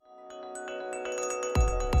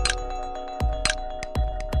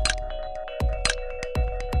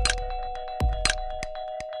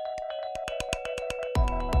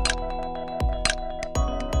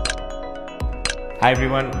Hi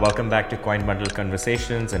everyone, welcome back to Coin Bundle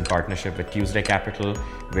Conversations in partnership with Tuesday Capital,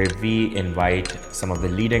 where we invite some of the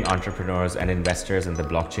leading entrepreneurs and investors in the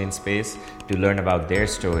blockchain space to learn about their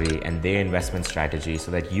story and their investment strategy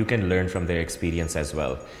so that you can learn from their experience as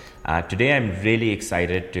well. Today I'm really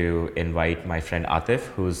excited to invite my friend Atif,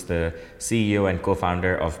 who's the CEO and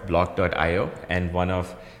co-founder of Block.io and one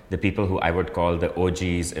of the people who I would call the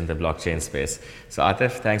OGs in the blockchain space. So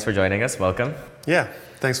Atif, thanks for joining us. Welcome. Yeah,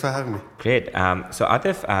 thanks for having me. Great. So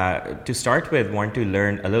Atif, to start with, want to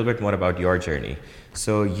learn a little bit more about your journey.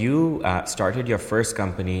 So you started your first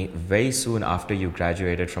company very soon after you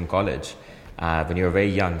graduated from college, when you were very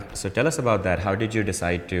young. So tell us about that. How did you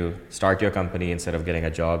decide to start your company instead of getting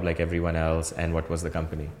a job like everyone else? And what was the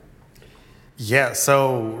company? Yeah,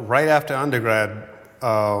 so right after undergrad,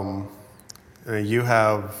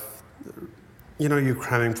 you're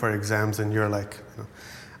cramming for exams and you're like,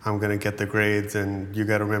 I'm going to get the grades and you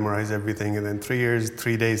got to memorize everything. And then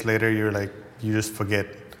 3 days later, you're like, you just forget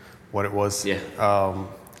what it was. Yeah.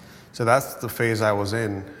 So that's the phase I was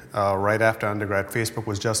in. Right after undergrad, Facebook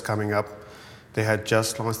was just coming up. They had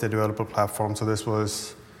just launched their developer platform. So this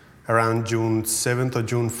was around June 7th or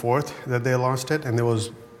June 4th that they launched it. And there was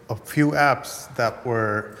a few apps that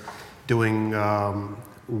were doing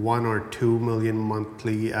 1 or 2 million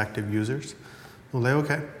monthly active users. I'm like,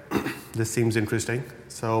 okay, this seems interesting.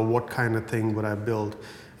 So what kind of thing would I build?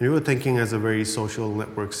 And we were thinking as a very social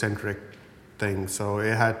network centric thing. So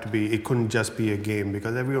it couldn't just be a game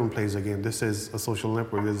because everyone plays a game. This is a social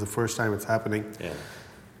network. This is the first time it's happening. Yeah.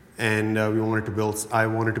 And I wanted to build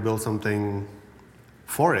something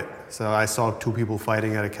for it. So I saw two people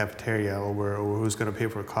fighting at a cafeteria over who's going to pay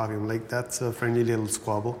for a coffee. I'm like, that's a friendly little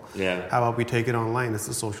squabble. Yeah. How about we take it online? It's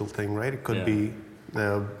a social thing, right? It could be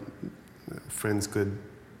friends could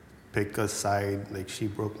pick a side, like she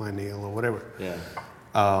broke my nail or whatever. Yeah.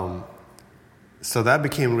 So that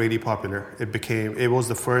became really popular. It was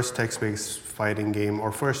the first text-based fighting game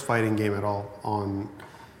or first fighting game at all on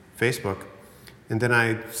Facebook. And then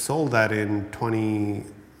I sold that in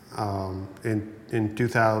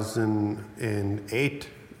 2008,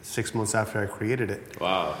 6 months after I created it.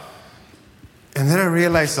 Wow. And then I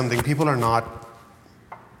realized something. People are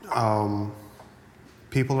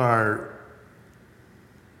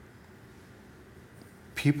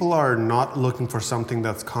not looking for something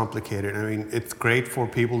that's complicated. I mean, it's great for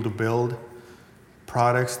people to build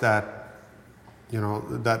products that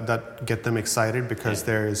get them excited because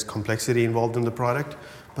there is complexity involved in the product,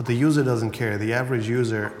 but the user doesn't care. The average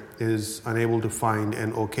user is unable to find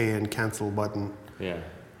an OK and cancel button in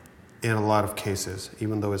a lot of cases,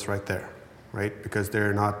 even though it's right there, right? Because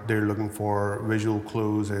they're looking for visual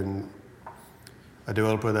clues, and a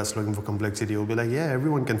developer that's looking for complexity will be like, yeah,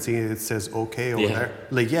 everyone can see it says OK over there.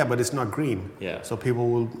 Like, yeah, but it's not green. Yeah. So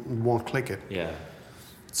people won't click it. Yeah.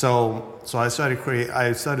 So I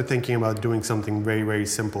started thinking about doing something very, very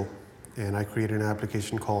simple. And I created an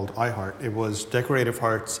application called iHeart. It was decorative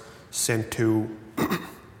hearts sent to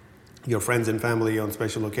your friends and family on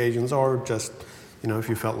special occasions or just, if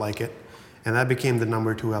you felt like it. And that became the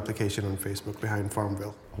number 2 application on Facebook behind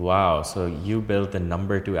Farmville. Wow. So you built the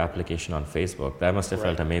number 2 application on Facebook. That must have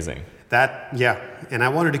felt amazing. And I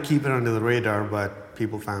wanted to keep it under the radar, but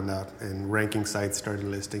people found out and ranking sites started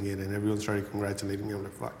listing it and everyone started congratulating me. I'm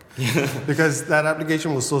like, fuck. Because that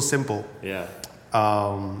application was so simple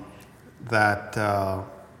that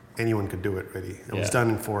anyone could do it really. It was done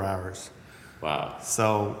in 4 hours. Wow.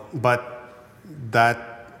 So, but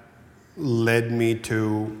that led me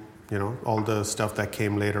to all the stuff that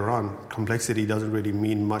came later on. Complexity doesn't really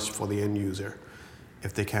mean much for the end user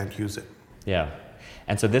if they can't use it. Yeah.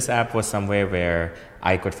 And so this app was somewhere where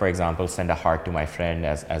I could, for example, send a heart to my friend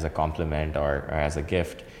as a compliment or as a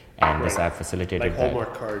gift. And this app facilitated like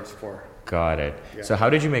Hallmark cards for. Got it. Yeah. So how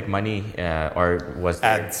did you make money or was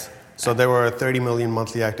there... Ads. So there were 30 million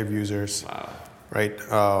monthly active users. Wow. Right?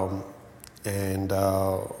 And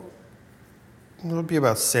it would be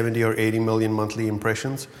about 70 or 80 million monthly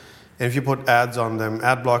impressions. And if you put ads on them,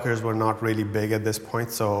 ad blockers were not really big at this point,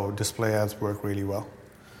 so display ads work really well.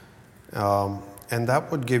 And that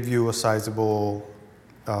would give you a sizable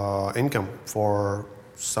income for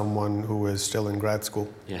someone who is still in grad school.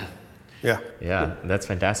 Yeah. Yeah. Yeah, that's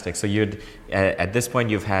fantastic. So at this point,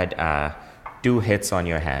 you've had 2 hits on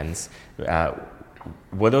your hands.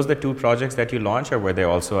 Were those the 2 projects that you launched, or were there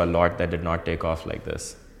also a lot that did not take off like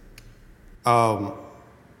this?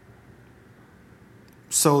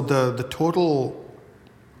 So the total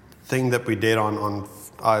thing that we did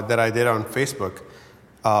that I did on Facebook,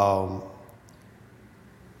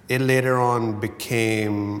 it later on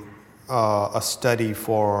became a study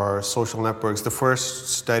for social networks. The first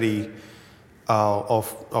study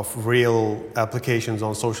of real applications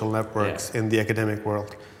on social networks in the academic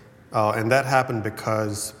world. And that happened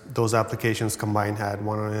because those applications combined had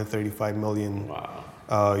 135 million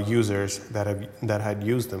users that had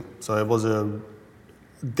used them. So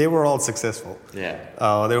they were all successful. Yeah.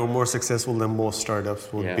 They were more successful than most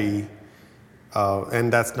startups would be.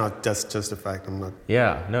 And that's not just a fact. I'm not.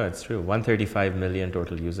 Yeah, no, it's true. 135 million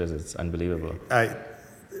total users. It's unbelievable.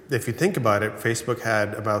 If you think about it, Facebook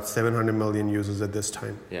had about 700 million users at this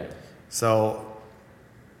time. Yeah. So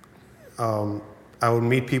I would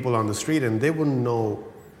meet people on the street and they wouldn't know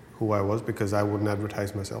who I was because I wouldn't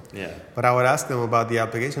advertise myself. Yeah. But I would ask them about the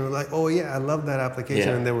application. They're like, "Oh yeah, I love that application,"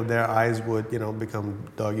 and their eyes would become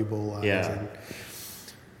doggy bowl eyes. Yeah. And,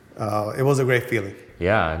 it was a great feeling.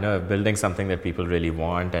 Yeah, no, building something that people really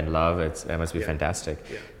want and love, that must be fantastic.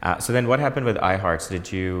 Yeah. So then what happened with iHearts?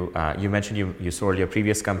 Did you mentioned you sold your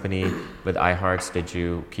previous company with iHearts. Did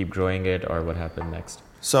you keep growing it, or what happened next?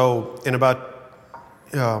 So in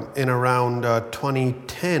around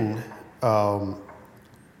 2010,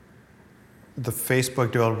 the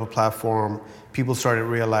Facebook developer platform, people started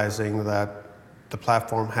realizing that the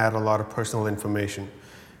platform had a lot of personal information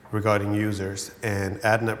regarding users, and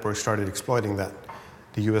ad networks started exploiting that.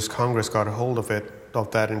 The U.S. Congress got a hold of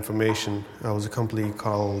that information. It was a company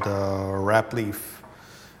called Rapleaf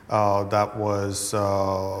that was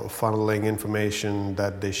funneling information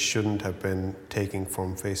that they shouldn't have been taking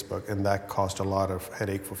from Facebook, and that caused a lot of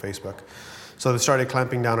headache for Facebook. So they started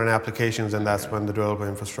clamping down on applications, and that's when the developer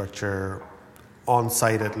infrastructure, on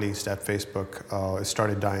site at least at Facebook, it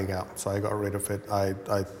started dying out. So I got rid of it.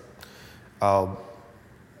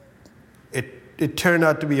 It turned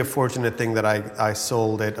out to be a fortunate thing that I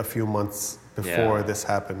sold it a few months before this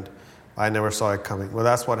happened. I never saw it coming. Well,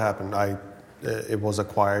 that's what happened. It was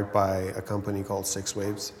acquired by a company called 6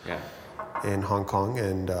 Waves in Hong Kong,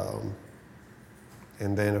 and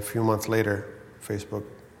then a few months later, Facebook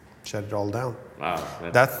shut it all down. Wow.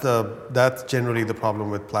 That's generally the problem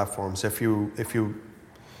with platforms. If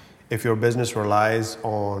your business relies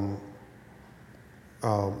on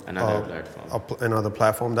another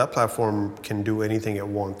platform, that platform can do anything it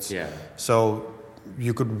wants. Yeah. So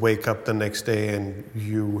you could wake up the next day and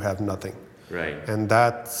you have nothing. Right. And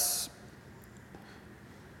that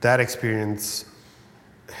experience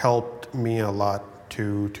helped me a lot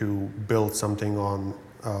to build something on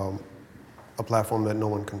a platform that no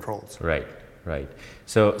one controls. Right.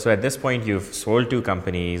 So at this point, you've sold 2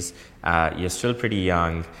 companies. You're still pretty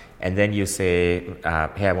young, and then you say,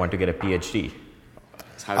 "Hey, I want to get a PhD."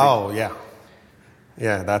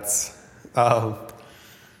 That's.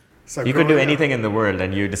 So you could do anything in the world,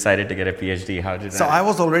 and you decided to get a PhD. How did that? So I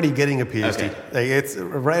was already getting a PhD. Okay. It's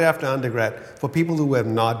right after undergrad. For people who have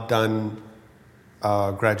not done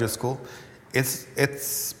graduate school,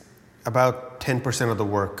 it's about 10% of the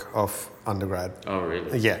work of undergrad. Oh,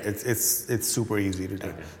 really? Yeah, it's super easy to do.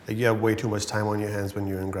 Okay. Like, you have way too much time on your hands when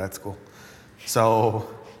you're in grad school. So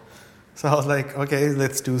I was like, okay,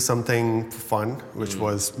 let's do something fun, which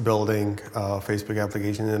was building a Facebook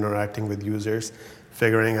application, interacting with users,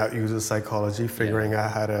 figuring out user psychology, figuring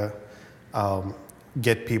out how to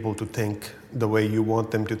get people to think the way you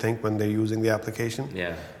want them to think when they're using the application.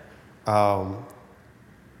 Yeah.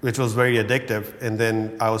 Which was very addictive. And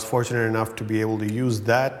then I was fortunate enough to be able to use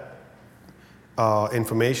that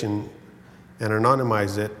information and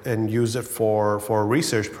anonymize it and use it for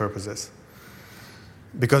research purposes.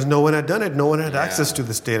 Because no one had done it. No one had access to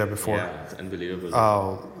this data before. Yeah, it's unbelievable.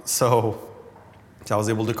 So I was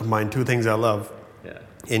able to combine 2 things I love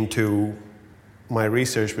into my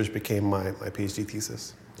research, which became my PhD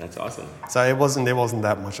thesis. That's awesome. So it wasn't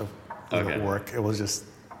that much of work. It was just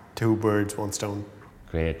 2 birds, 1 stone.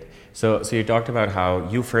 Great. So you talked about how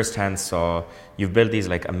you firsthand saw, you've built these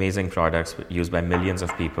like amazing products used by millions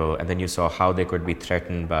of people, and then you saw how they could be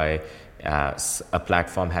threatened by a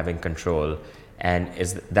platform having control. And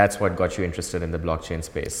that's what got you interested in the blockchain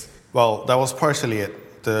space? Well, that was partially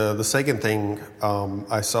it. The second thing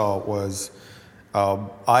I saw was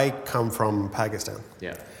I come from Pakistan.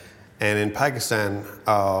 Yeah. And in Pakistan,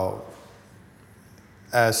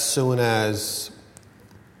 as soon as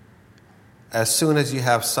you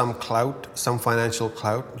have some clout, some financial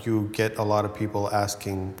clout, you get a lot of people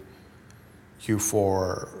asking you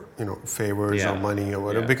for favors or money or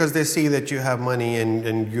whatever, because they see that you have money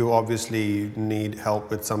and you obviously need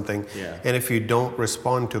help with something. Yeah. And if you don't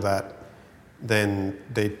respond to that, then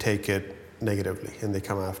they take it negatively and they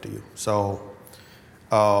come after you. So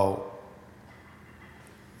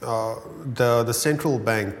the central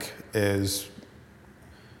bank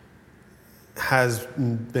has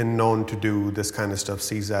been known to do this kind of stuff,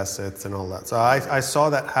 seize assets and all that. So I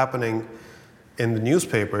saw that happening in the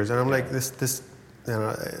newspapers, and I'm like, this, you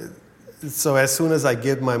know. So as soon as I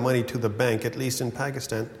give my money to the bank, at least in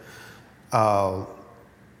Pakistan, I've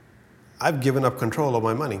given up control of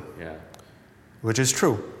my money. Yeah. Which is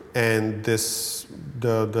true. And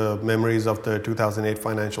the memories of the 2008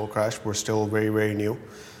 financial crash were still very, very new.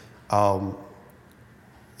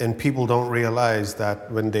 And people don't realize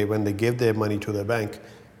that when they give their money to the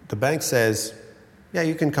bank says, yeah,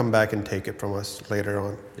 you can come back and take it from us later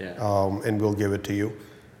on. Yeah. And we'll give it to you.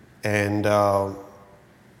 And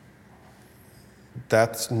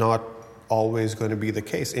that's not always going to be the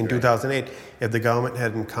case. In 2008, if the government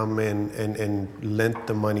hadn't come in and lent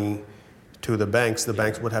the money to the banks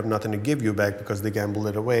would have nothing to give you back because they gambled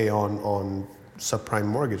it away on subprime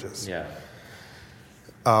mortgages. Yeah.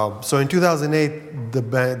 So in 2008,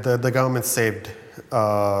 the government saved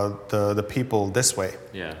the people this way.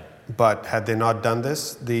 Yeah. But had they not done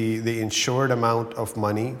this, the insured amount of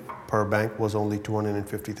money per bank was only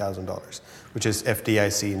 $250,000, which is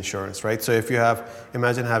FDIC insurance, right? So if you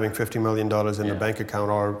imagine having $50 million in the bank account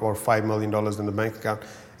or $5 million in the bank account,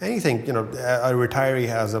 anything, a retiree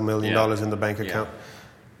has $1 million in the bank account.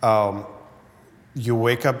 You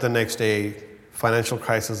wake up the next day, financial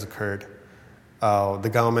crisis occurred. The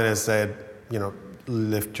government has said,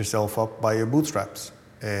 lift yourself up by your bootstraps,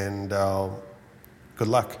 and good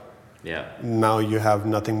luck. Yeah. Now you have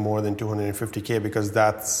nothing more than $250K because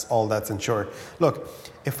that's all that's insured. Look,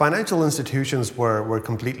 if financial institutions were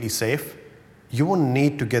completely safe, you wouldn't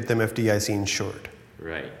need to get them FDIC insured.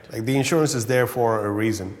 Right. Like, the insurance is there for a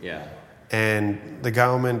reason. Yeah. And the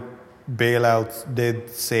government bailouts did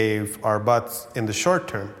save our butts in the short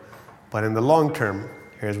term. But in the long term,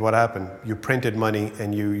 here's what happened. You printed money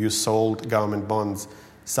and you sold government bonds.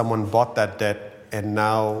 Someone bought that debt, and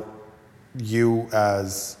now you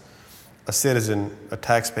as a citizen, a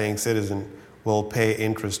tax-paying citizen, will pay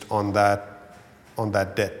interest on that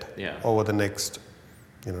debt over the next,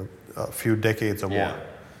 a few decades or more.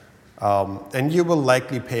 And you will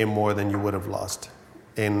likely pay more than you would have lost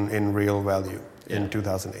in real value in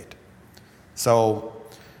 2008. So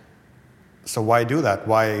why do that?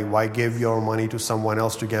 Why give your money to someone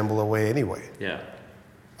else to gamble away anyway? Yeah.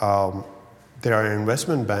 There are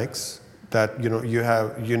investment banks that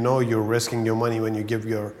you're risking your money when you give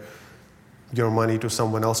your money to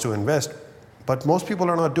someone else to invest. But most people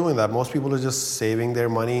are not doing that. Most people are just saving their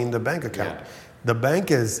money in the bank account. Yeah. The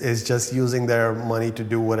bank is just using their money to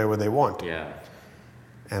do whatever they want. Yeah.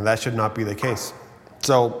 And that should not be the case.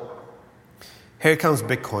 So here comes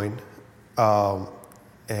Bitcoin.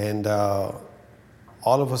 And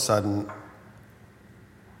all of a sudden,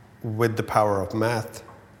 with the power of math,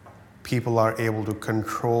 people are able to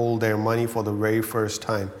control their money for the very first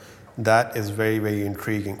time. That is very, very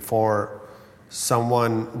intriguing for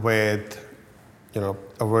someone with,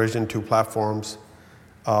 aversion to platforms,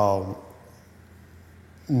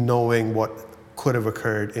 knowing what could have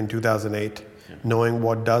occurred in 2008, knowing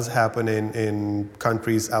what does happen in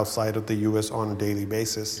countries outside of the U.S. on a daily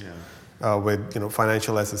basis, with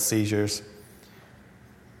financial asset seizures.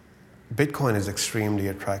 Bitcoin is extremely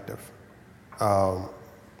attractive,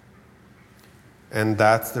 and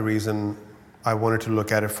that's the reason I wanted to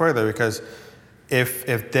look at it further, because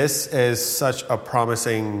if this is such a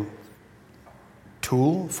promising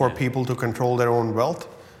tool for people to control their own wealth,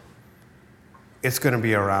 it's going to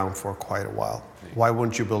be around for quite a while. Right. Why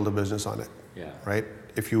wouldn't you build a business on it? Yeah. Right?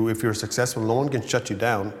 If you're successful, no one can shut you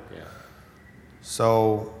down. Yeah.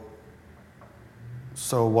 So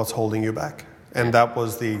what's holding you back? And that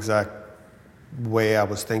was the exact way I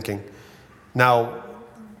was thinking. Now,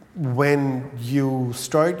 when you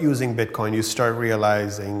start using Bitcoin, you start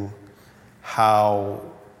realizing how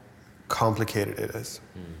complicated it is.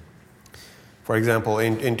 For example,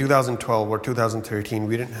 in 2012 or 2013,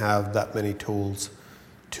 we didn't have that many tools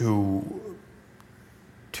to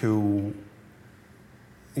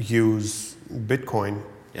use Bitcoin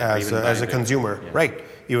as a consumer. Yeah. Right.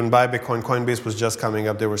 Even buy Bitcoin. Coinbase was just coming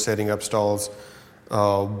up. They were setting up stalls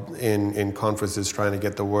in conferences trying to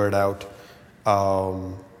get the word out.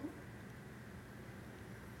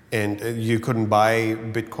 And you couldn't buy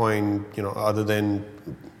Bitcoin, other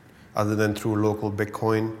than through local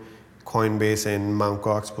Bitcoin. Coinbase and Mt.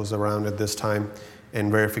 Gox was around at this time,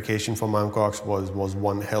 and verification for Mt. Gox was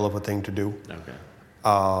one hell of a thing to do. Okay.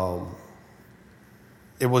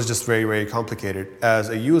 It was just very, very complicated. As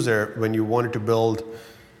a user, when you wanted to build,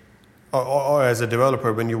 or as a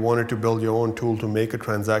developer, when you wanted to build your own tool to make a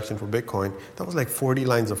transaction for Bitcoin, that was like 40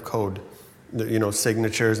 lines of code.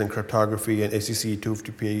 Signatures and cryptography and SEC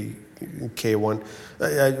 250P, K1.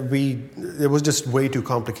 It was just way too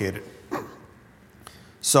complicated.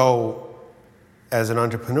 So as an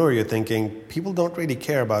entrepreneur, you're thinking, people don't really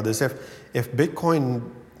care about this. If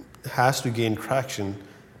Bitcoin has to gain traction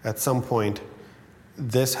at some point,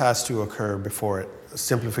 this has to occur before it.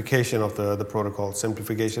 Simplification of the protocol,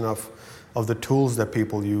 simplification of the tools that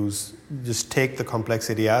people use, just take the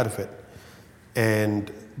complexity out of it.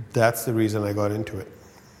 And that's the reason I got into it.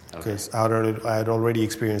 Because I had already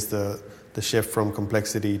experienced the shift from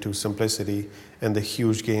complexity to simplicity and the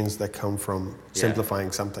huge gains that come from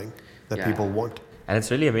simplifying something that people want. And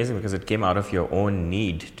it's really amazing because it came out of your own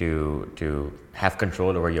need to have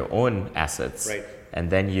control over your own assets. Right. And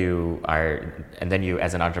then you,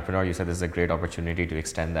 as an entrepreneur, you said this is a great opportunity to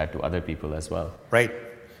extend that to other people as well. Right.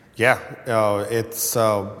 Yeah. It's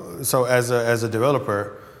so as a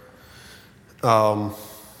developer, I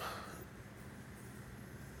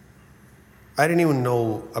didn't even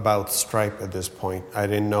know about Stripe at this point. I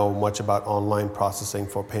didn't know much about online processing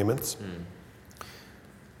for payments.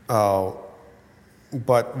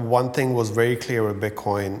 But one thing was very clear with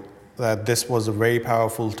Bitcoin, that this was a very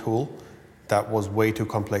powerful tool that was way too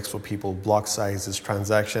complex for people. Block sizes,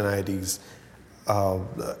 transaction IDs,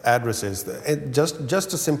 addresses.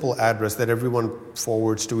 Just a simple address that everyone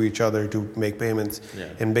forwards to each other to make payments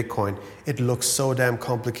in Bitcoin. It looks so damn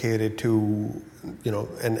complicated to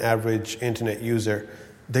an average internet user.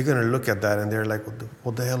 They're going to look at that and they're like,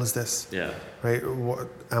 what the hell is this? Yeah. Right? What,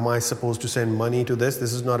 am I supposed to send money to this?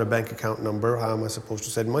 This is not a bank account number. How am I supposed to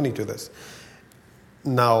send money to this?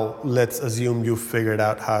 Now, let's assume you figured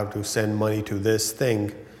out how to send money to this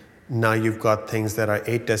thing. Now you've got things that are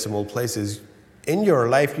 8 decimal places. In your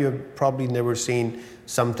life, you've probably never seen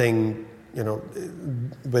something,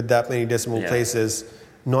 with that many decimal places,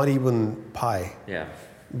 not even pi. Yeah.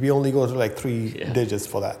 We only go to like 3 digits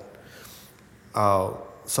for that.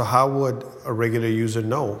 So how would a regular user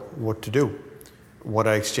know what to do? What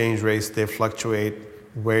are exchange rates? They fluctuate.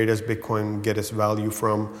 Where does Bitcoin get its value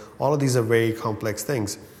from? All of these are very complex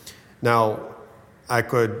things. Now,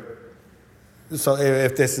 so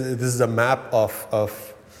if this is a map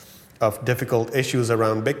of difficult issues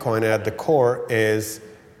around Bitcoin, at the core is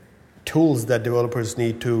tools that developers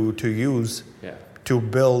need to use to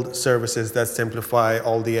build services that simplify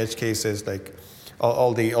all the edge cases, like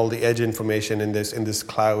all the edge information in this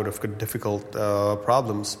cloud of difficult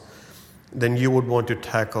problems. Then you would want to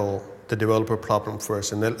tackle the developer problem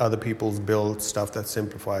first, and then other people build stuff that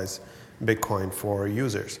simplifies Bitcoin for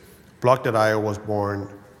users. Block.io was born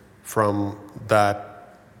from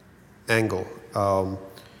that angle. Now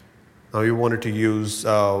we wanted to use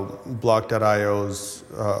Bitcoin's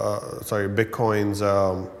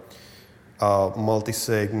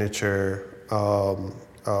multi-signature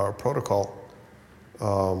protocol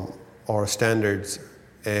or standards,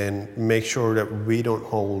 and make sure that we don't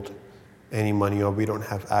hold any money or we don't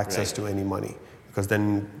have access to any money, because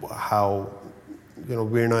then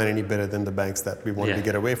we're not any better than the banks that we wanted to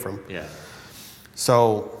get away from.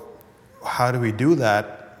 So how do we do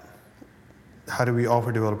that? How do we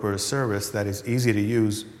offer developers a service that is easy to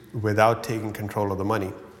use without taking control of the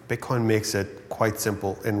money? Bitcoin makes it quite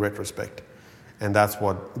simple in retrospect, and that's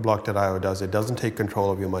what Block.io does. It doesn't take control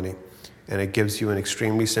of your money, and it gives you an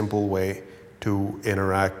extremely simple way to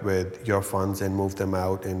interact with your funds and move them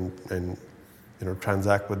out and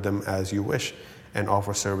transact with them as you wish, and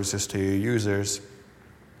offer services to your users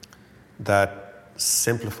that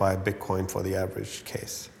simplify Bitcoin for the average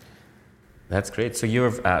case. That's great. So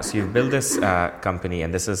you've built this company,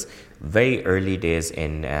 and this is very early days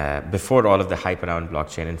before all of the hype around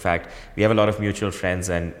blockchain. In fact, we have a lot of mutual friends,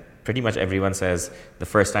 and pretty much everyone says the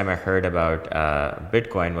first time I heard about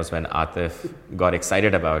Bitcoin was when Atif got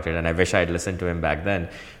excited about it, and I wish I had listened to him back then.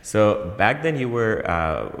 So back then you were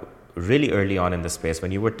really early on in the space.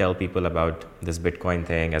 When you would tell people about this Bitcoin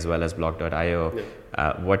thing as well as Block.io,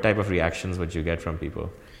 what type of reactions would you get from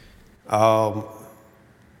people?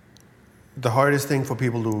 The hardest thing for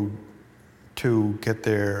people to get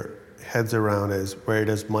their heads around is, where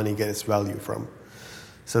does money get its value from?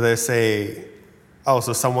 So they say,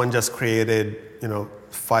 so someone just created,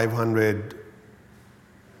 500,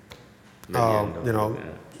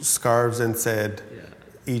 scarves and said,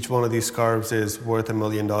 each one of these scarves is worth $1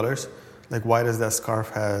 million. Like, why does that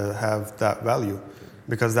scarf have that value?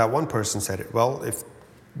 Because that one person said it. Well, if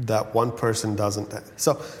that one person doesn't.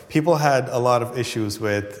 So people had a lot of issues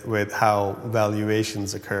with how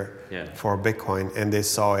valuations occur for Bitcoin, and they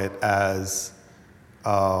saw it as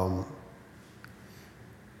a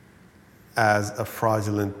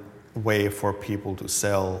fraudulent way for people to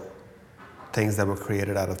sell things that were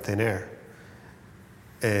created out of thin air.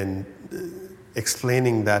 And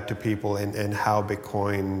explaining that to people and how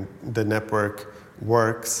Bitcoin, the network,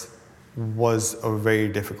 works, was a very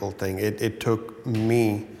difficult thing. It took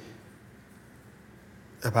me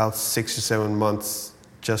about 6 to 7 months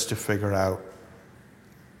just to figure out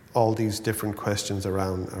all these different questions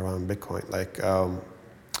around Bitcoin. Like,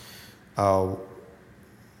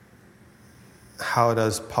 how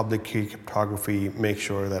does public key cryptography make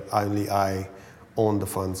sure that only I own the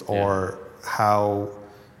funds? Or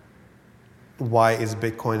why is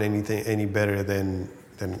Bitcoin any better than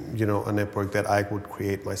a network that I would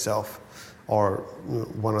create myself, or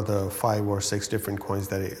one of the 5 or 6 different coins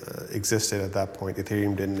that existed at that point?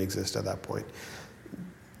 Ethereum didn't exist at that point.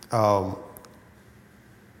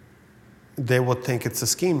 They would think it's a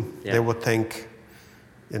scheme. They would think,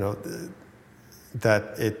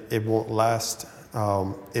 that it won't last.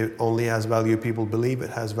 It only has value. People believe it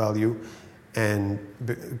has value, and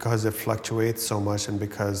because it fluctuates so much, and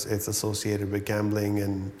because it's associated with gambling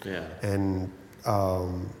and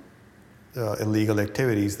illegal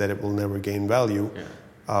activities, that it will never gain value.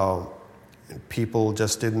 People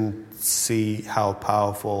just didn't see how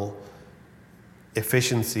powerful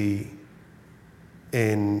efficiency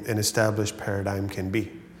in an established paradigm can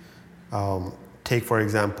be. Take, for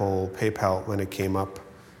example, PayPal when it came up.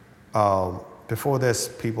 Before this,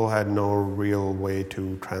 people had no real way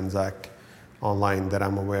to transact online that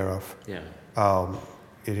I'm aware of.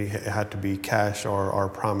 It had to be cash or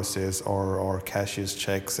promises or cashier's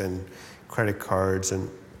checks and credit cards. And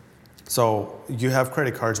so you have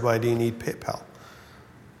credit cards, why do you need PayPal?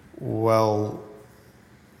 Well,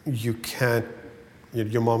 you can't.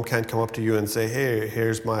 Your mom can't come up to you and say, hey,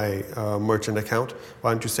 here's my merchant account.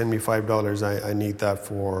 Why don't you send me $5? I need that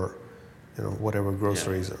for, whatever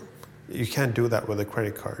groceries. You can't do that with a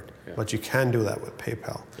credit card, but you can do that with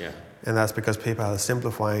PayPal. And that's because PayPal is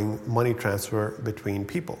simplifying money transfer between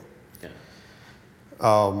people.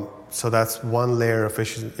 So that's one layer of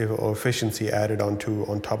efficiency added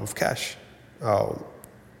on top of cash.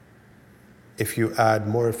 If you add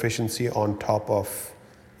more efficiency on top of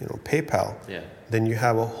PayPal, then you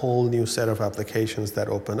have a whole new set of applications that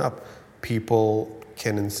open up. People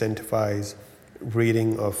can incentivize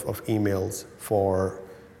reading of emails for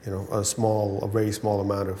a very small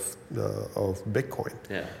amount of Bitcoin.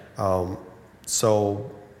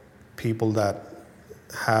 So people that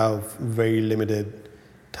have very limited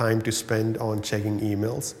time to spend on checking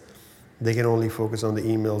emails, they can only focus on the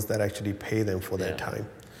emails that actually pay them for their time.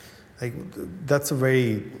 Like,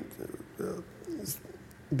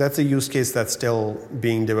 that's a use case that's still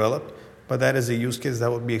being developed, but that is a use case that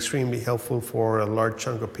would be extremely helpful for a large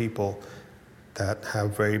chunk of people that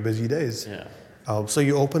have very busy days. So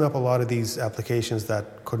you open up a lot of these applications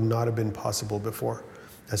that could not have been possible before,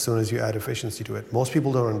 as soon as you add efficiency to it. Most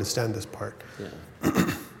people don't understand this part.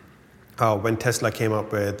 When Tesla came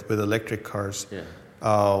up with electric cars,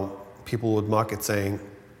 people would mock it, saying,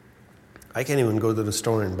 I can't even go to the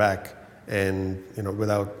store and back and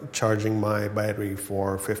without charging my battery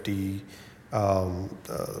for 50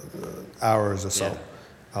 hours or so.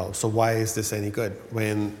 So why is this any good?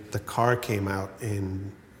 When the car came out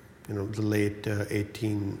in the late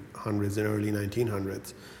 1800s and early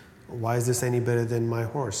 1900s, why is this any better than my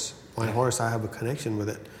horse? My horse, I have a connection with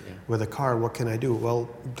it. With a car, what can I do? Well,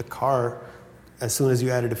 the car, as soon as you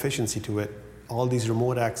added efficiency to it, all these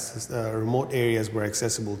remote areas were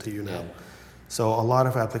accessible to you now. So a lot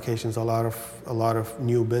of applications, a lot of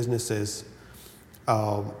new businesses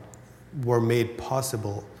were made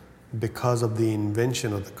possible because of the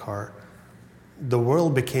invention of the car. The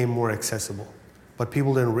world became more accessible, but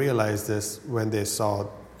people didn't realize this when they saw,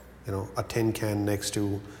 a tin can next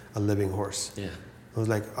to a living horse. It was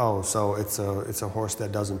like, oh, so it's a horse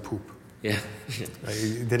that doesn't poop.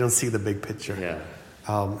 They don't see the big picture.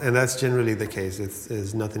 And that's generally the case.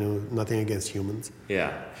 It's nothing against humans.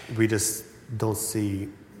 We just don't see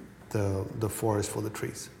the forest for the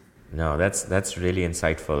trees. No, that's really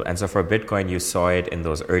insightful. And so for Bitcoin, you saw it in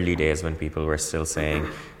those early days when people were still saying,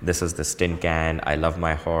 this is the tin can, I love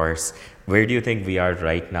my horse. Where do you think we are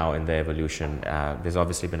right now in the evolution? There's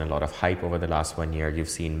obviously been a lot of hype over the last 1 year. You've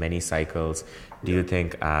seen many cycles. Do you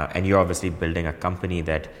think, and you're obviously building a company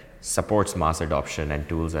that supports mass adoption and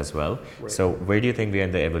tools as well. So where do you think we are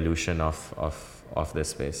in the evolution of this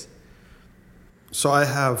space? So I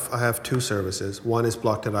have 2 services. One is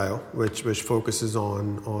Block.io, which focuses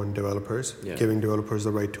on developers, giving developers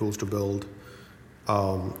the right tools to build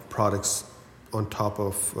products on top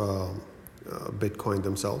of Bitcoin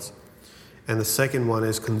themselves. And the second one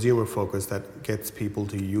is consumer focused, that gets people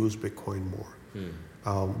to use Bitcoin more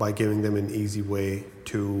by giving them an easy way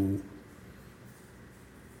to.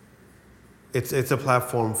 It's a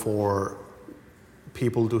platform for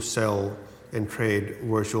people to sell and trade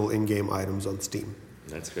virtual in-game items on Steam.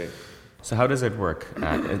 That's great. So how does it work?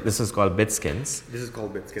 This is called BitSkins. This is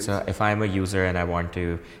called BitSkins. So if I'm a user and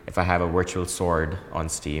if I have a virtual sword on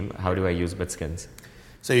Steam, how do I use BitSkins?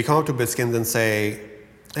 So you come up to BitSkins and say,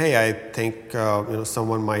 hey, I think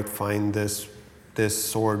someone might find this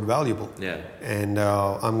sword valuable. Yeah. And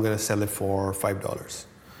I'm going to sell it for $5.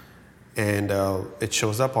 And it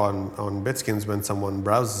shows up on BitSkins when someone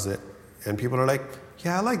browses it. And people are like,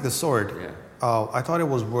 yeah, I like the sword. Yeah. I thought it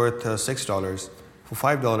was worth $6. For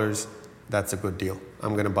 $5, that's a good deal.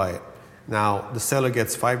 I'm going to buy it. Now, the seller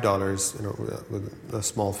gets $5, with a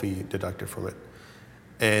small fee deducted from it.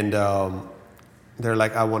 And they're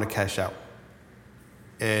like, I want to cash out.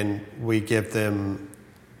 And we give them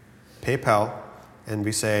PayPal, and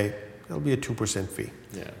we say, it'll be a 2% fee.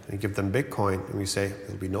 Yeah. We give them Bitcoin, and we say,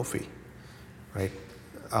 there'll be no fee, right?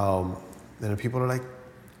 Then people are like,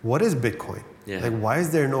 what is Bitcoin? Yeah. Like, why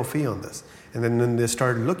is there no fee on this? And then when they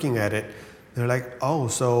start looking at it, they're like, oh,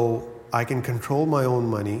 so I can control my own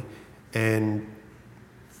money, and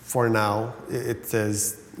for now, it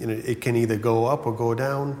says, it can either go up or go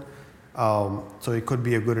down. So it could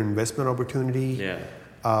be a good investment opportunity. Yeah.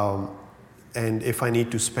 And if I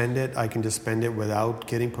need to spend it, I can just spend it without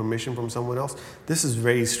getting permission from someone else. This is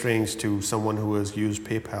very strange to someone who has used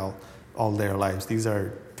PayPal all their lives. These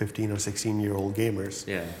are 15 or 16-year-old gamers.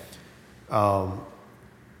 Yeah.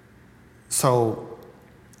 So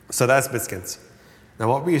that's BitSkins. Now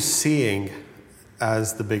what we're seeing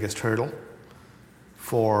as the biggest hurdle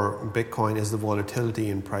for Bitcoin is the volatility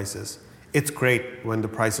in prices. It's great when the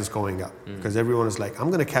price is going up because everyone is like, I'm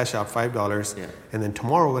going to cash out $5 and then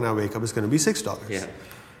tomorrow when I wake up, it's going to be $6. Yeah.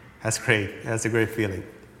 That's great. That's a great feeling.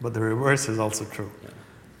 But the reverse is also true.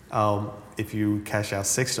 Yeah. If you cash out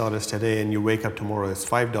 $6 today and you wake up tomorrow, it's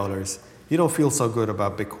 $5, you don't feel so good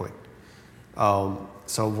about Bitcoin.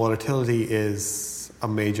 So volatility is a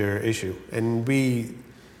major issue. And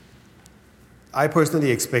I personally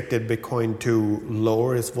expected Bitcoin to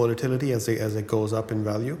lower its volatility as it goes up in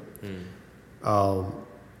value.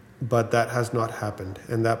 But that has not happened.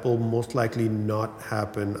 And that will most likely not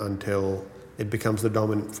happen until it becomes the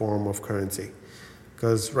dominant form of currency.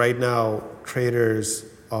 Because right now, traders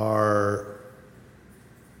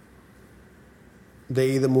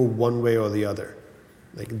they either move one way or the other.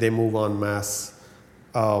 Like they move en masse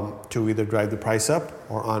to either drive the price up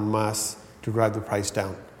or en masse to drive the price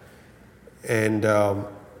down. And a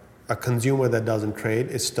consumer that doesn't trade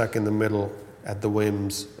is stuck in the middle at the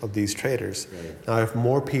whims of these traders. Right. Now, if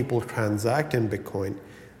more people transact in Bitcoin,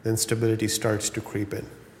 then stability starts to creep in.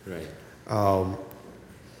 Right.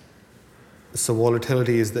 So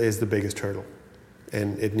volatility is the biggest hurdle,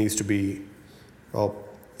 and it needs to be.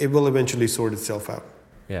 It will eventually sort itself out.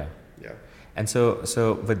 Yeah. Yeah. And so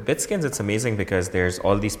with BitSkins, it's amazing because there's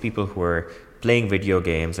all these people who are playing video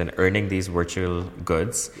games and earning these virtual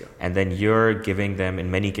goods, and then you're giving them,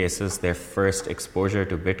 in many cases, their first exposure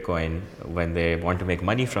to Bitcoin when they want to make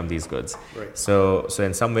money from these goods. Right. So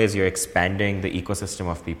in some ways, you're expanding the ecosystem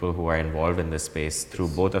of people who are involved in this space through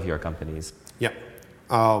both of your companies. Yeah.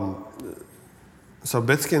 So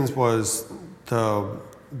BitSkins was the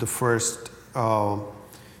first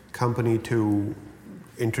company to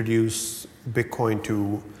introduce Bitcoin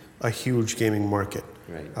to a huge gaming market.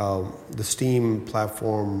 Right. The Steam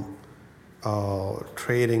platform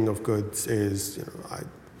trading of goods is,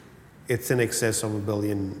 it's in excess of $1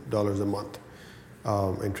 billion a month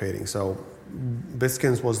in trading. So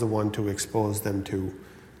BitSkins was the one to expose them to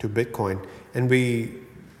Bitcoin, and we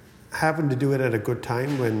happened to do it at a good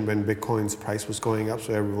time when Bitcoin's price was going up,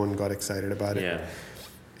 so everyone got excited about it. Yeah.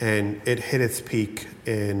 And it hit its peak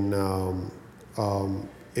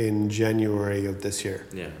in January of this year,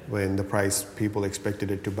 when the price, people expected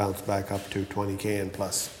it to bounce back up to 20K and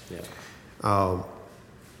plus. Yeah.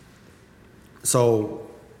 So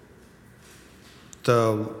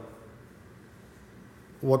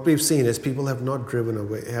what we've seen is people have not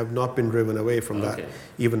been driven away from that,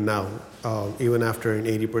 even now, even after an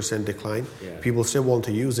 80% decline. Yeah. People still want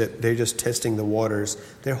to use it. They're just testing the waters.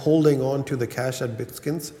 They're holding on to the cash at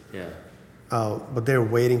BitSkins. Yeah. But they're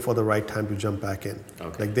waiting for the right time to jump back in.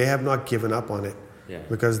 Okay. Like they have not given up on it,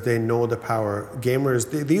 because they know the power. Gamers,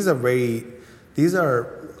 these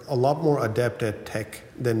are a lot more adept at tech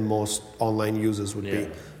than most online users would be.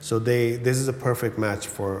 So this is a perfect match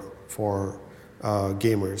for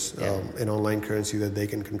gamers, an online currency that they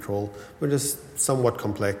can control, which is somewhat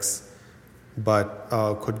complex, but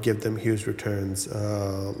could give them huge returns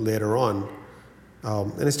later on.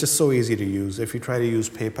 And it's just so easy to use. If you try to use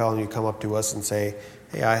PayPal and you come up to us and say,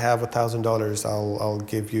 hey, I have $1,000, I'll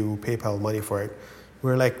give you PayPal money for it.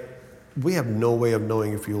 We're like, we have no way of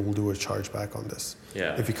knowing if you will do a chargeback on this.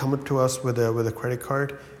 Yeah. If you come up to us with a credit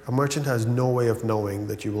card, a merchant has no way of knowing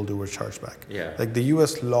that you will do a chargeback. Yeah. Like the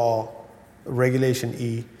U.S. law, Regulation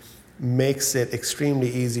E, makes it extremely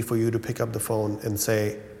easy for you to pick up the phone and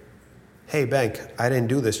say, hey, bank, I didn't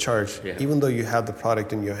do this charge, even though you have the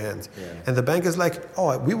product in your hands. Yeah. And the bank is like,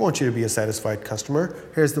 oh, we want you to be a satisfied customer.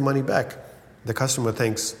 Here's the money back. The customer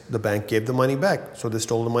thinks the bank gave the money back, so they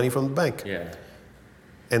stole the money from the bank. Yeah.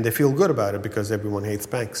 And they feel good about it because everyone hates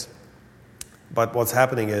banks. But what's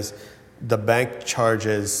happening is the bank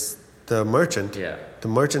charges the merchant. Yeah. The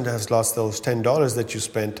merchant has lost those $10 that you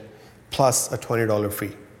spent plus a $20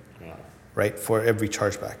 fee, right, for every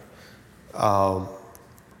chargeback.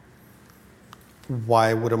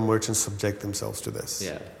 Why would a merchant subject themselves to this?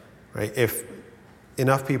 Yeah. Right? If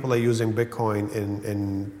enough people are using Bitcoin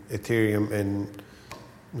and Ethereum and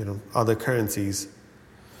other currencies,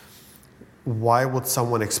 why would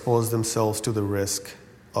someone expose themselves to the risk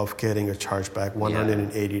of getting a chargeback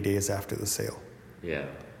 180 days after the sale? Yeah,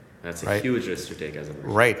 that's a huge risk to take as a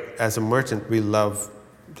merchant. Right. As a merchant, we love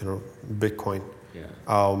Bitcoin. Yeah.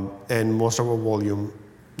 And most of our volume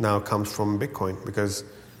now comes from Bitcoin because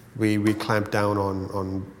we clamp down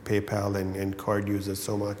on PayPal and card users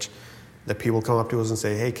so much that people come up to us and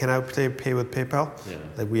say, hey, can I pay with PayPal? Yeah.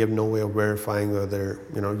 Like we have no way of verifying whether,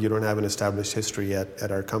 you don't have an established history yet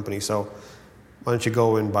at our company. So why don't you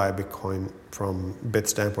go and buy Bitcoin from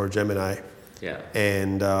Bitstamp or Gemini? Yeah.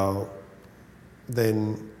 And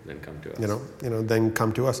then come to us. Then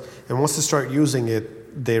come to us. And once they start using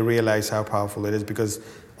it, they realize how powerful it is because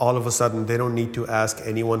all of a sudden they don't need to ask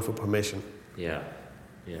anyone for permission. Yeah.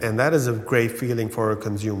 Yeah. And that is a great feeling for a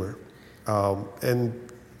consumer.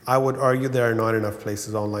 And I would argue there are not enough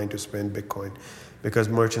places online to spend Bitcoin because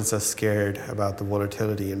merchants are scared about the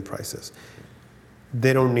volatility in prices.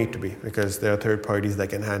 They don't need to be because there are third parties that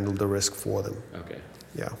can handle the risk for them. Okay.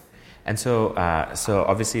 Yeah. And so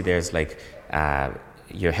obviously there's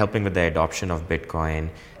you're helping with the adoption of Bitcoin.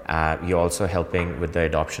 You're also helping with the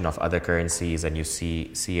adoption of other currencies, and you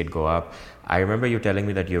see it go up. I remember you telling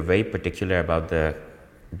me that you're very particular about the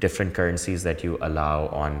different currencies that you allow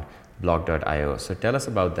on block.io. So tell us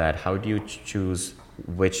about that. How do you choose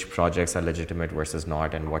which projects are legitimate versus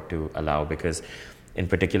not and what to allow? Because in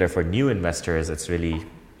particular for new investors, it's really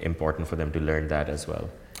important for them to learn that as well.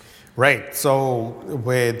 Right. So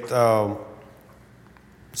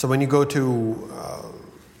when you go to,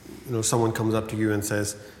 someone comes up to you and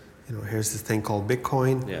says, here's this thing called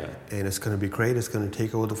Bitcoin, and it's going to be great. It's going to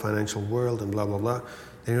take over the financial world and blah, blah, blah.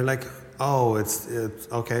 And you're like, oh, it's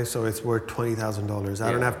okay, so it's worth $20,000.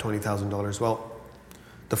 I don't have $20,000. Well,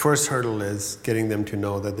 the first hurdle is getting them to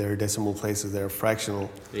know that there are decimal places, there are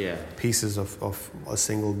fractional pieces of a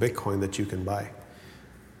single Bitcoin that you can buy.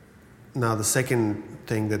 Now, the second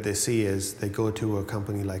thing that they see is they go to a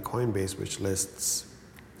company like Coinbase, which lists,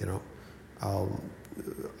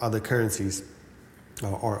 other currencies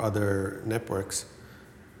or other networks,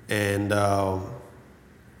 and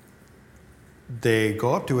they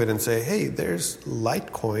go up to it and say, hey, there's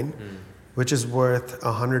Litecoin, which is worth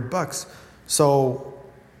 $100. So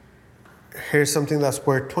here's something that's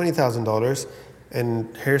worth $20,000,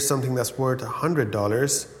 and here's something that's worth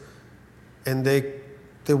 $100, and they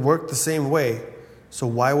work the same way. So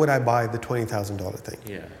why would I buy the $20,000 thing?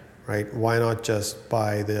 Yeah. Right? Why not just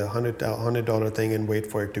buy the $100 thing and wait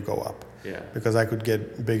for it to go up? Yeah. Because I could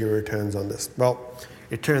get bigger returns on this. Well,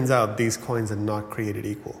 it turns out these coins are not created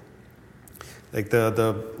equal. Like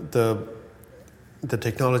the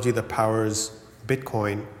technology that powers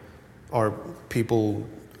Bitcoin, or people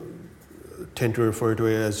tend to refer to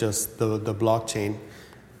it as just the blockchain.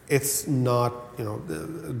 It's not,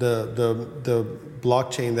 the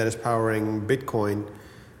blockchain that is powering Bitcoin,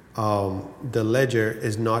 the ledger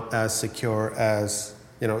is not as secure as,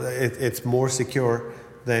 it's more secure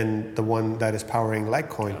than the one that is powering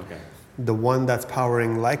Litecoin. Okay. The one that's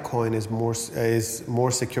powering Litecoin is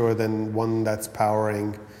more secure than one that's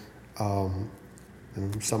powering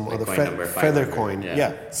some other feather coin.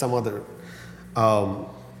 Yeah, some other.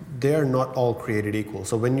 They are not all created equal.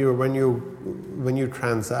 So when you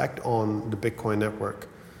transact on the Bitcoin network,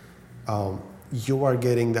 you are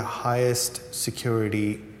getting the highest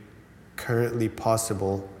security currently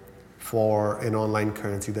possible for an online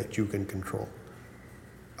currency that you can control.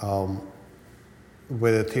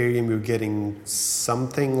 With Ethereum, you're getting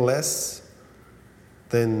something less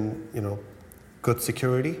than good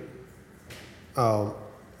security,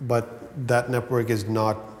 but that network is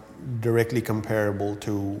not directly comparable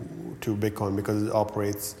to Bitcoin because it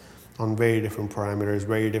operates on very different parameters,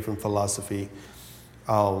 very different philosophy.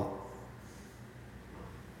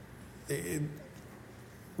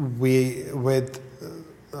 with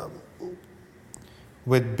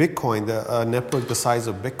Bitcoin, the network the size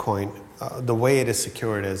of Bitcoin, the way it is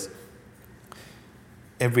secured is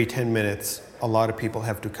every 10 minutes, a lot of people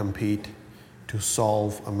have to compete to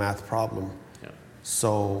solve a math problem. Yeah.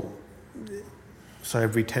 So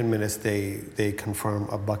every 10 minutes, they confirm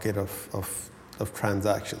a bucket of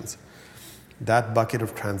transactions. That bucket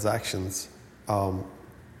of transactions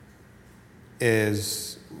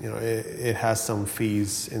is, it has some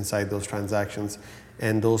fees inside those transactions,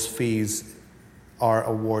 and those fees are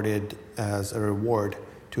awarded as a reward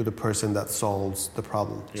to the person that solves the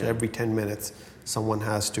problem. Yeah. So every 10 minutes, someone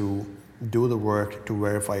has to do the work to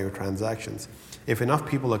verify your transactions. If enough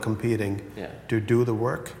people are competing to do the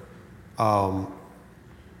work,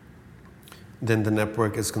 then the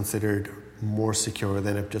network is considered more secure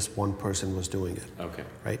than if just one person was doing it. Okay.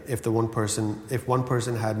 Right? If one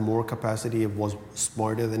person had more capacity, it was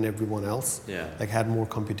smarter than everyone else, like had more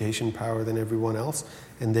computation power than everyone else,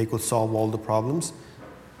 and they could solve all the problems,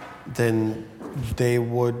 then they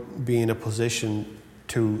would be in a position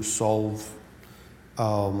to solve.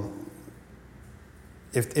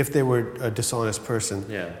 If they were a dishonest person,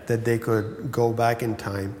 that they could go back in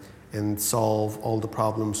time and solve all the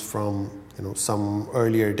problems from some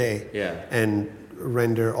earlier day, and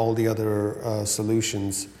render all the other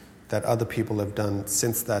solutions that other people have done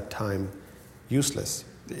since that time useless.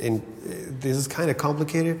 And this is kind of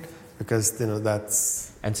complicated because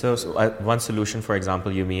that's. And so one solution, for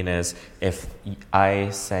example, you mean is if I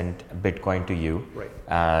send Bitcoin to you,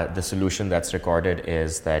 the solution that's recorded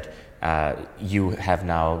is that you have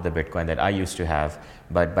now the Bitcoin that I used to have,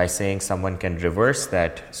 but by saying someone can reverse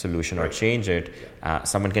that solution or change it,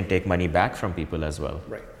 someone can take money back from people as well.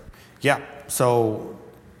 Right. Yeah. So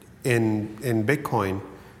in Bitcoin,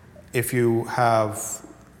 if you have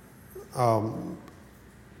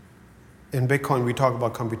in Bitcoin, we talk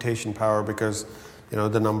about computation power because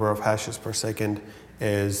the number of hashes per second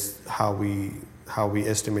is how we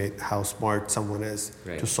estimate how smart someone is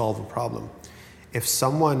to solve a problem. If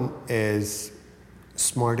someone is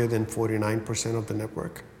smarter than 49% of the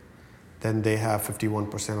network, then they have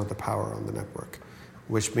 51% of the power on the network,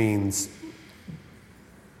 which means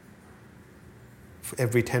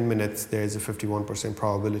every 10 minutes there is a 51%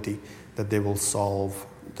 probability that they will solve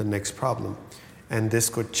the next problem. And this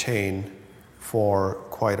could chain for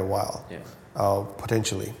quite a while,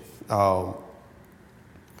 potentially.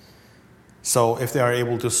 So if they are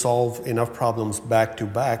able to solve enough problems back to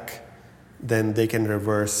back, then they can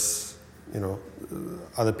reverse,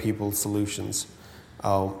 other people's solutions,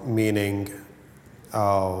 meaning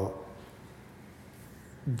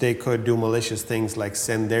they could do malicious things like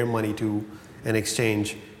send their money to an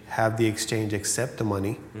exchange, have the exchange accept the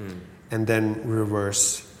money, and then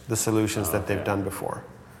reverse the solutions that they've done before,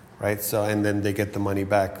 right? So, and then they get the money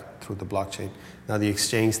back through the blockchain. Now the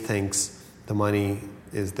exchange thinks the money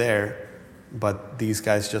is there, but these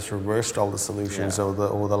guys just reversed all the solutions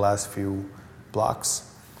over the last few blocks.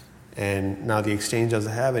 And now the exchange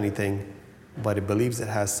doesn't have anything, but it believes it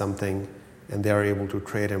has something, and they are able to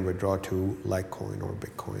trade and withdraw to Litecoin or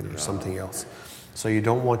Bitcoin or something else. So you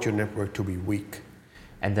don't want your network to be weak.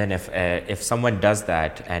 And then if someone does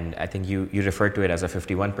that, and I think you referred to it as a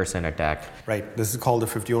 51% attack. Right. This is called a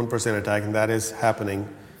 51% attack, and that is happening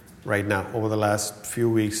right now. Over the last few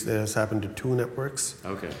weeks, this has happened to 2 networks.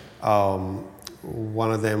 Okay.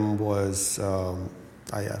 One of them was,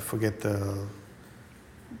 I forget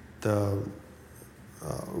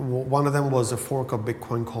one of them was a fork of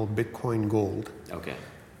Bitcoin called Bitcoin Gold. Okay.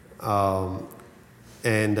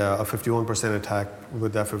 And a 51% attack.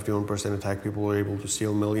 With that 51% attack, people were able to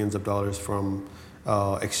steal millions of dollars from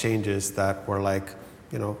exchanges that were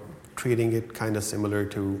treating it kind of similar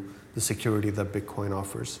to the security that Bitcoin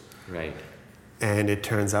offers. Right. And it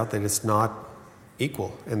turns out that it's not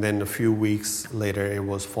equal. And then a few weeks later, it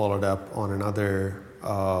was followed up on another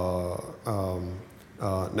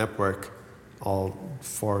network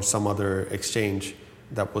for some other exchange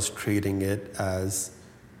that was treating it as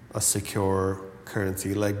a secure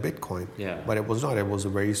currency like Bitcoin. But it was not. It was a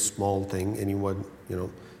very small thing.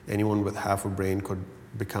 Anyone with half a brain could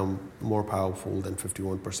become more powerful than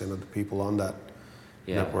 51% of the people on that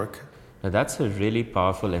network. Now that's a really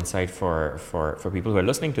powerful insight for people who are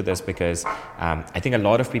listening to this, because I think a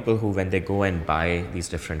lot of people who, when they go and buy these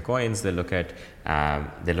different coins, they look at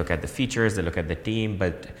the features, they look at the team,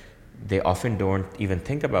 but they often don't even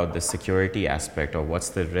think about the security aspect, or what's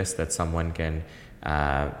the risk that someone can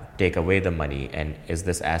take away the money, and is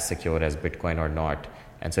this as secure as Bitcoin or not?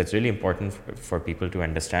 And so it's really important for people to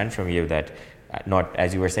understand from you that not,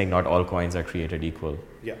 as you were saying, not all coins are created equal.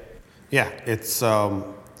 Yeah, it's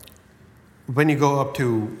when you go up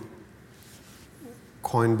to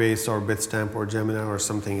Coinbase or Bitstamp or Gemini or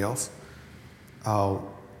something else,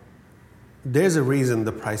 there's a reason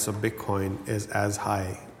the price of Bitcoin is as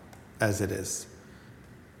high as it is.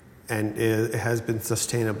 And it has been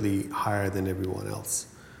sustainably higher than everyone else.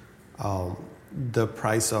 The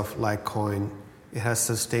price of Litecoin, it has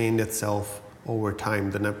sustained itself over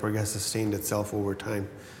time. The network has sustained itself over time.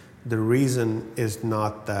 The reason is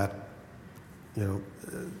not that,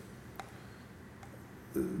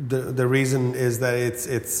 the reason is that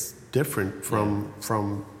it's different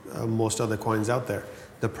from most other coins out there.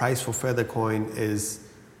 The price for Feathercoin is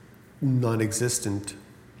non-existent,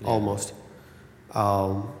 almost,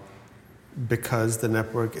 because the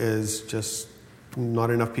network is just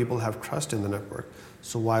not enough people have trust in the network.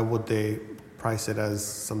 So why would they price it as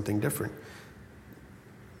something different?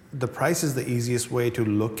 The price is the easiest way to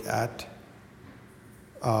look at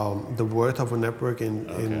the worth of a network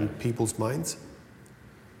in people's minds.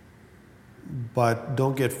 But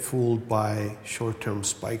don't get fooled by short-term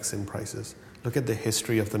spikes in prices. Look at the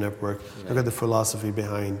history of the network. Right. Look at the philosophy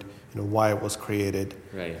behind why it was created.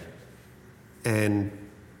 Right. And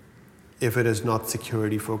if it is not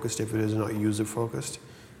security focused, if it is not user focused,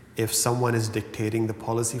 if someone is dictating the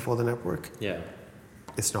policy for the network,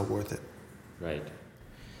 it's not worth it. Right.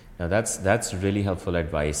 Now that's really helpful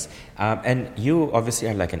advice. And you obviously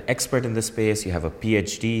are like an expert in this space. You have a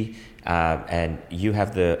PhD, and you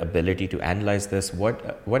have the ability to analyze this.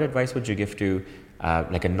 What advice would you give to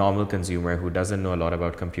like a normal consumer who doesn't know a lot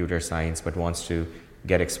about computer science but wants to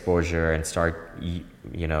get exposure and start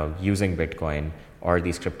using Bitcoin or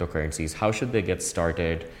these cryptocurrencies? How should they get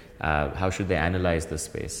started? How should they analyze this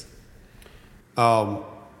space?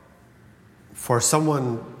 For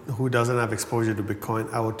someone who doesn't have exposure to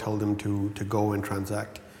Bitcoin, I would tell them to go and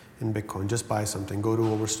transact in Bitcoin. Just buy something. Go to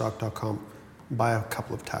overstock.com, buy a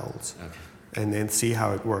couple of towels, and then see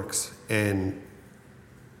how it works. And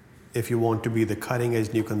if you want to be the cutting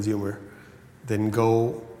edge new consumer, then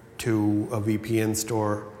go to a VPN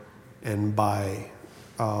store and buy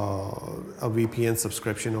a VPN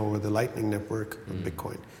subscription over the Lightning Network of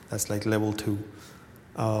Bitcoin. That's like level 2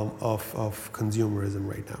 of consumerism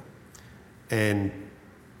right now. And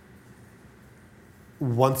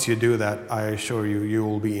once you do that, I assure you, you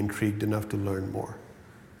will be intrigued enough to learn more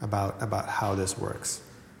about how this works.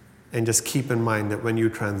 And just keep in mind that when you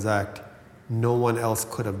transact, no one else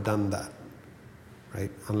could have done that,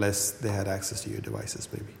 right? Unless they had access to your devices,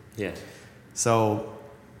 maybe. Yeah. So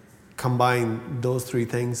combine those three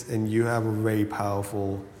things and you have a very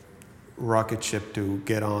powerful rocket ship to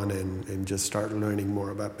get on and just start learning more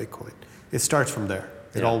about Bitcoin. It starts from there.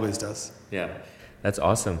 It always does. Yeah, that's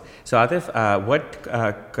awesome. So Atif, what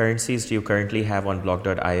currencies do you currently have on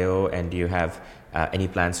block.io, and do you have any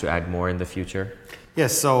plans to add more in the future?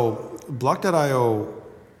 Yes, so block.io,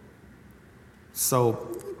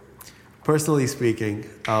 so personally speaking,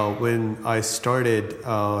 when I started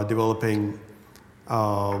developing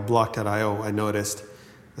block.io, I noticed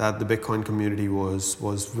that the Bitcoin community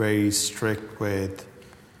was very strict with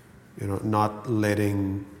not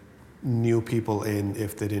letting new people in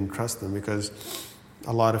if they didn't trust them, because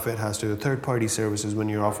a lot of it has to do with third-party services. When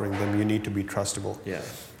you're offering them, you need to be trustable. Yeah.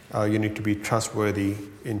 You need to be trustworthy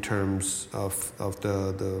in terms of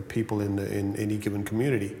the people in any given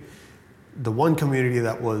community. The one community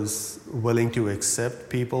that was willing to accept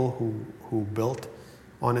people who built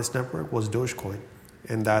on its network was Dogecoin,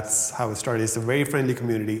 and that's how it started. It's a very friendly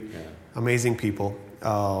community, amazing people,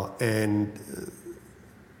 and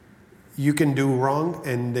you can do wrong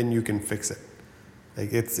and then you can fix it.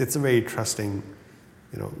 Like it's a very trusting,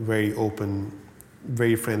 very open,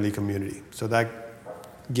 very friendly community. So that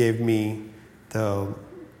gave me the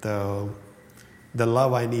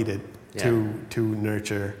love I needed to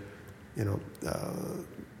nurture,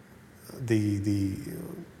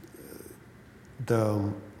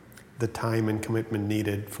 the time and commitment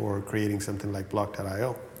needed for creating something like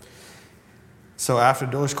block.io. So after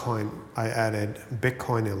Dogecoin, I added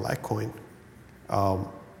Bitcoin and Litecoin.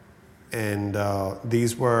 And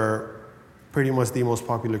these were pretty much the most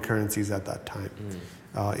popular currencies at that time,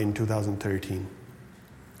 in 2013.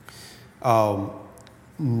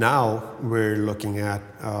 Now we're looking at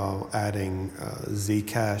adding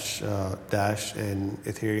Zcash, Dash, and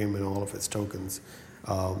Ethereum and all of its tokens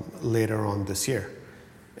later on this year.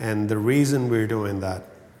 And the reason we're doing that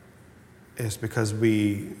is because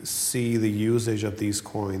we see the usage of these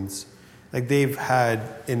coins. Like they've had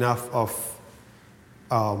enough of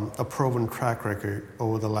a proven track record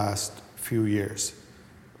over the last few years,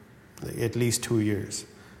 like at least 2 years,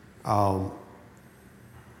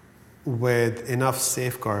 with enough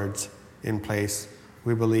safeguards in place.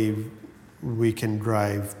 We believe we can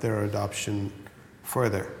drive their adoption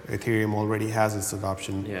further. Ethereum already has its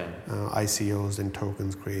adoption, ICOs and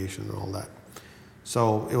tokens creation and all that.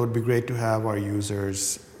 So it would be great to have our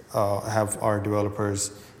users, have our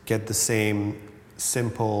developers get the same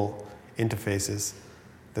simple interfaces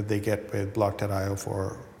that they get with Block.io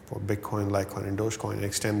for Bitcoin, Litecoin, and Dogecoin, and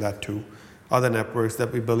extend that to other networks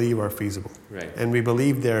that we believe are feasible. Right. And we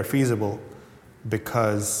believe they're feasible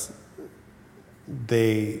because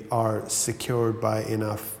they are secured by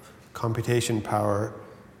enough computation power,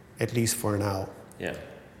 at least for now,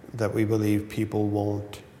 that we believe people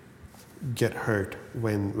won't get hurt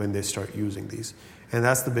when they start using these. And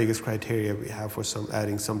that's the biggest criteria we have for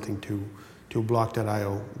adding something to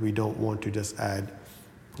Block.io. We don't want to just add,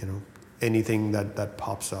 anything that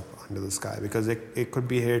pops up under the sky, because it could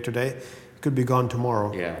be here today, it could be gone tomorrow.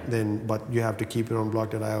 But you have to keep it on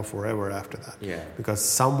Block.io forever after that. Because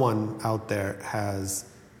someone out there has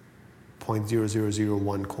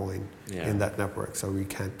 0.0001 coin in that network, so we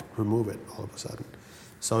can't remove it all of a sudden.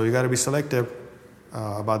 So you got to be selective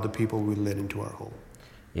about the people we let into our home.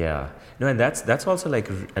 And that's also like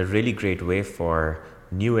a really great way for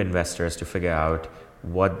new investors to figure out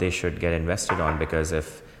what they should get invested on, because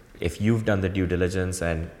if you've done the due diligence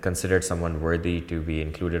and considered someone worthy to be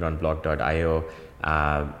included on Block.io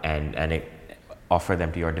and offer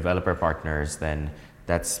them to your developer partners, then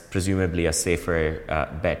that's presumably a safer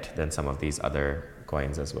bet than some of these other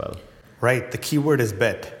coins as well. Right. The keyword is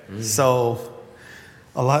bet. So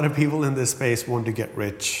a lot of people in this space want to get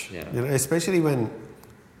rich. Especially when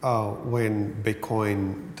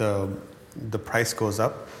Bitcoin, the price goes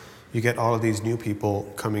up, you get all of these new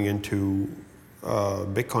people coming into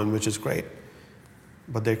Bitcoin, which is great,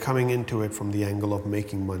 but they're coming into it from the angle of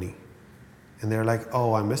making money. And they're like,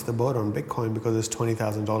 oh, I missed the boat on Bitcoin because it's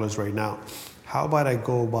 $20,000 right now. How about I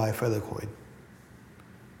go buy Feathercoin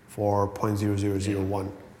for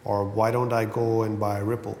 0.0001? Or why don't I go and buy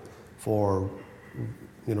Ripple for,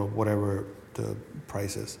 whatever the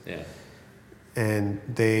price is? And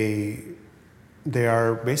they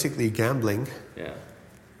are basically gambling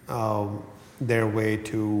their way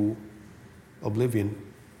to oblivion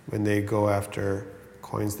when they go after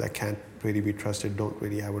coins that can't really be trusted, don't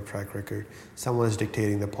really have a track record. Someone is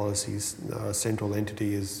dictating the policies. A central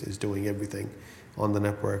entity is doing everything on the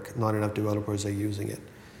network. Not enough developers are using it.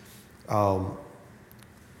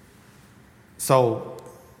 So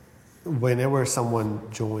whenever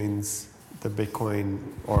someone joins the Bitcoin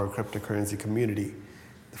or cryptocurrency community,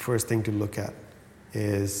 the first thing to look at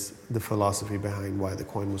is the philosophy behind why the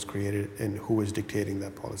coin was created and who is dictating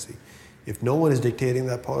that policy. If no one is dictating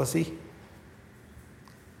that policy,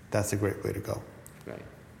 that's a great way to go. Right.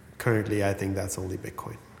 Currently, I think that's only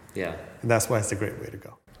Bitcoin. And that's why it's a great way to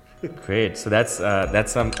go. Great. So that's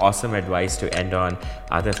some awesome advice to end on.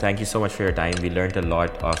 Atif, thank you so much for your time. We learned a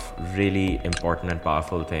lot of really important and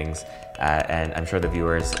powerful things, and I'm sure the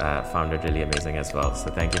viewers found it really amazing as well.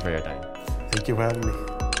 So thank you for your time. Thank you for having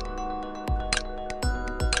me.